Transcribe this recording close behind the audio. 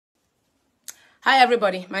Hi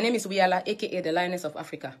everybody, my name is Wiyaala, aka the Lioness of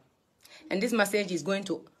Africa. And this message is going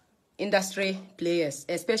to industry players,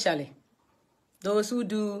 especially those who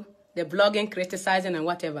do the blogging, criticizing and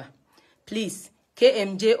whatever. Please,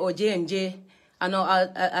 KMJ or JMJ, and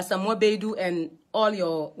Asamoah and all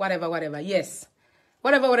your whatever. Yes,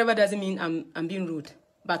 whatever doesn't mean I'm being rude,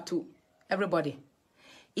 but to everybody.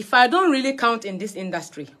 If I don't really count in this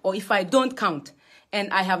industry, or if I don't count,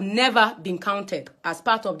 and I have never been counted as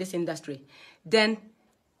part of this industry, then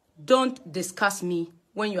don't discuss me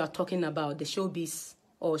when you are talking about the showbiz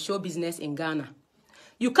or show business in Ghana.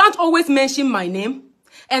 You can't always mention my name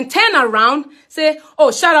and turn around, say,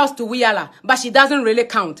 oh, shout outs to Wiyaala, but she doesn't really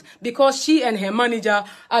count because she and her manager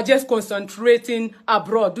are just concentrating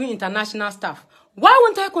abroad, doing international stuff. Why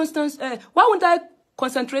won't I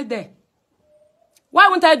concentrate there? Why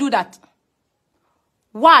won't I do that?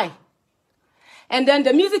 Why? And then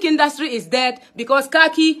the music industry is dead because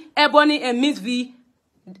Kaki, Ebony, and Miss V,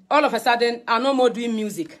 all of a sudden, are no more doing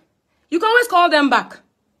music. You can always call them back,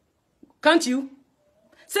 can't you?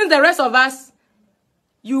 Since the rest of us,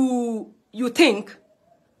 you think,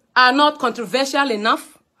 are not controversial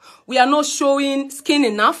enough, we are not showing skin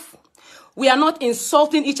enough, we are not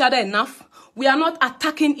insulting each other enough, we are not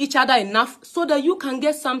attacking each other enough, so that you can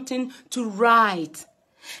get something to write.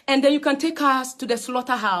 And then you can take us to the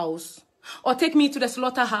slaughterhouse. Or take me to the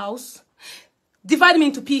slaughterhouse, divide me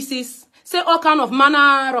into pieces, say all kind of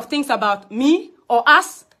manner of things about me or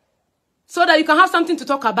us, so that you can have something to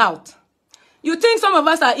talk about. You think some of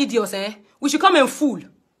us are idiots, eh? We should come and fool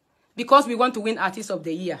because we want to win Artist of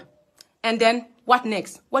the Year. And then, what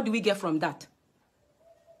next? What do we get from that?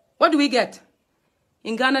 What do we get?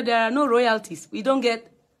 In Ghana, there are no royalties. We don't get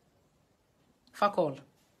fuck all.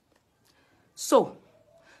 So,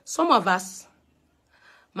 some of us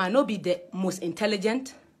might not be the most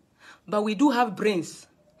intelligent, but we do have brains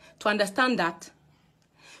to understand that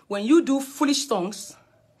when you do foolish songs,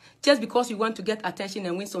 just because you want to get attention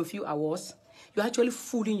and win some few awards, you're actually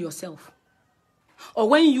fooling yourself. Or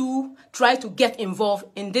when you try to get involved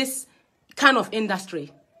in this kind of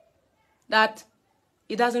industry, that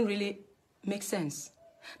it doesn't really make sense.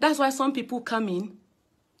 That's why some people come in,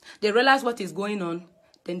 they realize what is going on,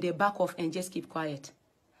 then they back off and just keep quiet.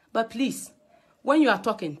 But please, when you are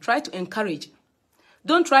talking, try to encourage.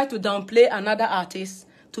 Don't try to downplay another artist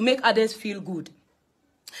to make others feel good.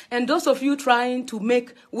 And those of you trying to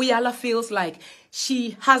make Wiyaala feels like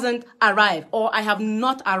she hasn't arrived, or I have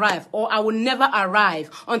not arrived, or I will never arrive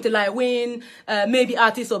until I win maybe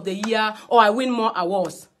Artist of the Year, or I win more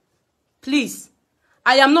awards. Please,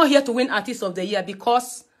 I am not here to win Artist of the Year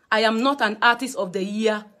because I am not an Artist of the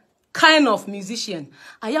Year kind of musician.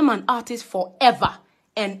 I am an artist forever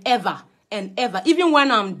and ever. And ever, even when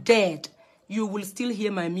I'm dead, you will still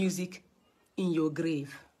hear my music in your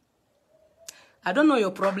grave. I don't know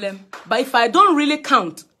your problem, but if I don't really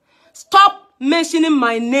count, stop mentioning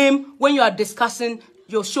my name when you are discussing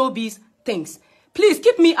your showbiz things. Please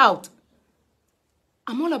keep me out.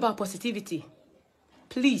 I'm all about positivity.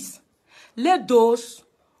 Please, let those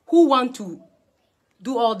who want to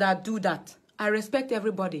do all that, do that. I respect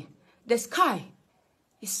everybody. The sky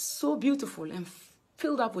is so beautiful and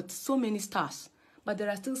filled up with so many stars, but there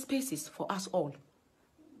are still spaces for us all.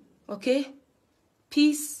 Okay?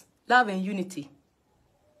 Peace, love, and unity.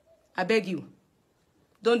 I beg you,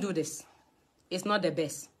 don't do this. It's not the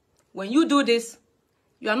best. When you do this,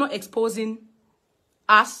 you are not exposing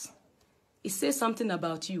us. It says something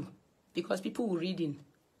about you because people will read in.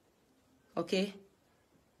 Okay?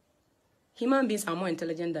 Human beings are more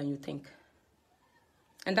intelligent than you think.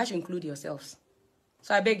 And that should include yourselves.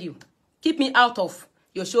 So I beg you, keep me out of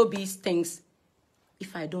your showbiz things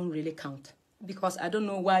if I don't really count. Because I don't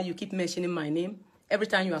know why you keep mentioning my name every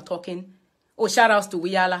time you are talking. Oh, shout outs to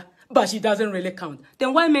Wiyaala, but she doesn't really count.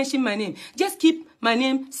 Then why mention my name? Just keep my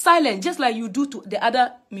name silent, just like you do to the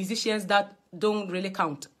other musicians that don't really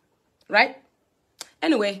count. Right?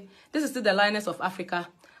 Anyway, this is still the Lioness of Africa.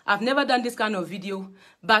 I've never done this kind of video,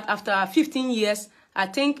 but after 15 years, I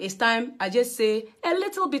think it's time I just say a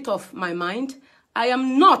little bit of my mind. I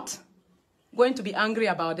am not going to be angry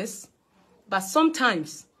about this, but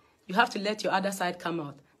sometimes you have to let your other side come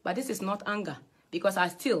out. But this is not anger, because I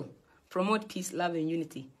still promote peace, love, and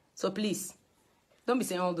unity. So please, don't be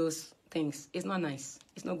saying all those things. It's not nice.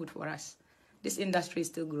 It's not good for us. This industry is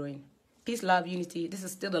still growing. Peace, love, unity. This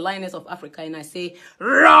is still the Lioness of Africa, and I say,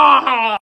 raw!